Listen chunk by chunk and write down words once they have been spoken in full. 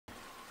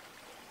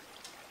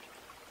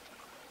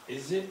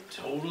Is it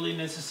totally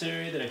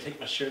necessary that I take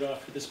my shirt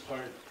off for this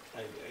part?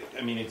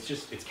 I mean,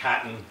 it's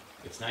cotton.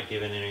 It's not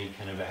given any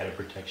kind of added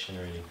protection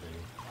or anything.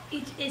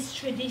 It is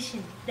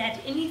tradition that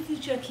any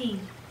future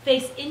king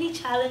face any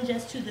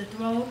challenges to the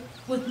throne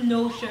with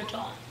no shirt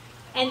on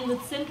and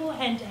with simple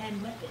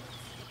hand-to-hand weapons.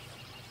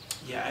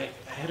 Yeah,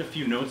 I had a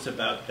few notes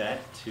about that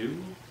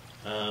too.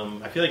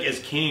 I feel like as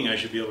king I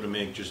should be able to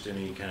make just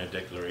any kind of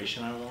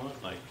declaration I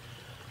want. Like,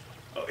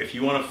 oh, if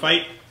you want to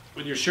fight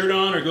with your shirt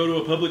on or go to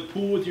a public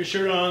pool with your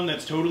shirt on,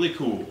 that's totally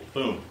cool.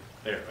 Boom.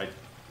 There.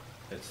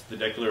 That's the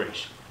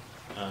declaration.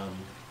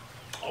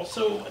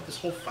 Also, this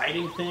whole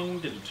fighting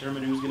thing to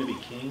determine who's going to be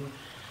king,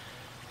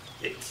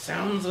 it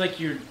sounds like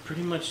you're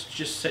pretty much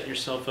just setting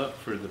yourself up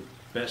for the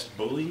best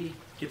bully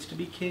gets to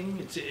be king.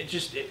 It's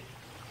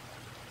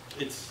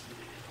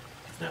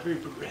not very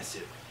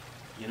progressive,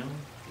 you know?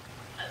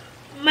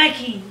 My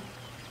king,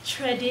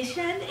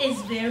 tradition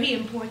is very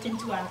important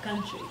to our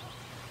country.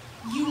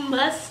 You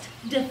must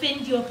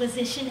defend your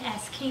position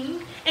as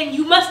king, and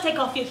you must take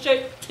off your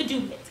shirt to do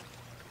it.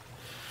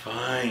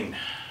 Fine.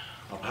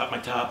 I'll pop my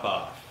top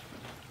off.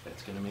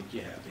 That's gonna make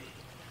you happy.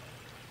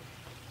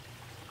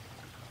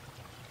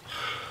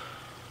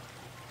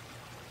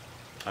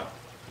 Oh,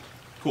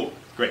 cool.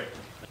 Great.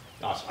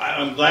 Awesome.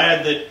 I'm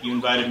glad that you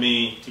invited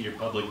me to your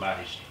public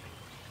body shaming.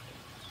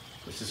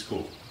 This is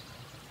cool.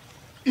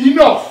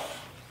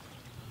 Enough!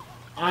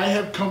 I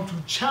have come to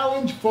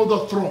challenge for the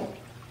throne.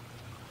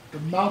 The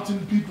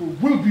mountain people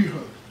will be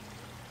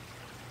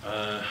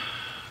heard.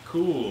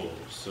 Cool.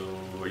 So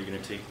are you gonna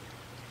take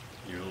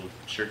your little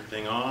shirt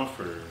thing off,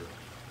 or?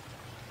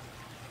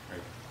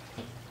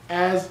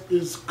 As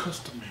is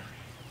customary,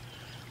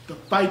 the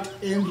fight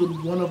ends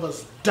when one of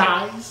us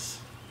dies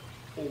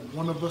or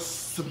one of us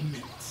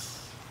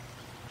submits.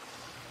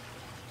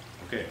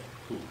 Okay,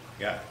 cool.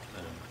 Got it.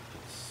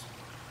 Let's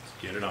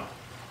get it on.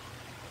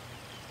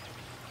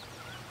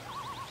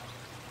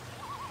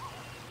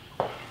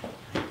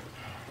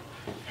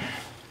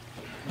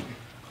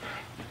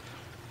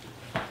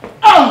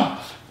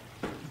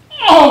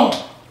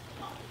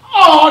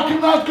 I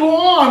cannot go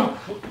on.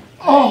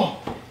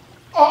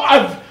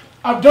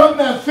 I've done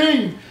that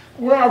thing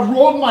where I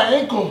rolled my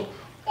ankle.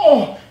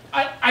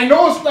 I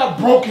know it's not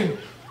broken.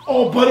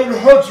 But it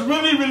hurts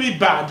really, really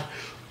bad.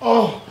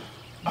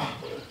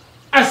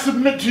 I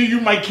submit to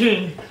you, my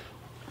king.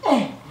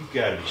 You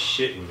gotta be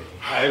shitting me.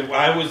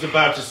 I was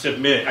about to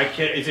submit. I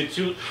can't. Is it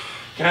too?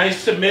 Can I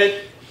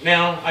submit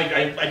now?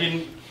 I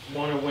didn't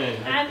want to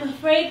win. I'm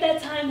afraid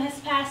that time has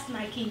passed,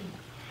 my king.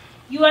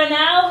 You are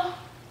now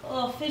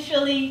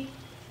officially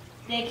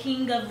the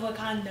king of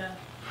Wakanda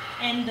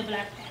and the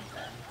Black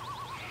Panther.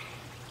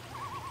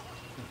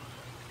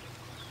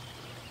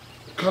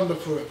 Wakanda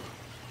forever.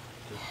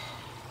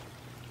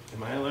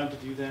 Am I allowed to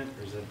do that,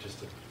 or is that just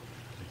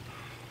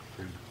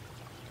for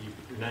you,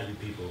 not you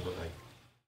people, but like?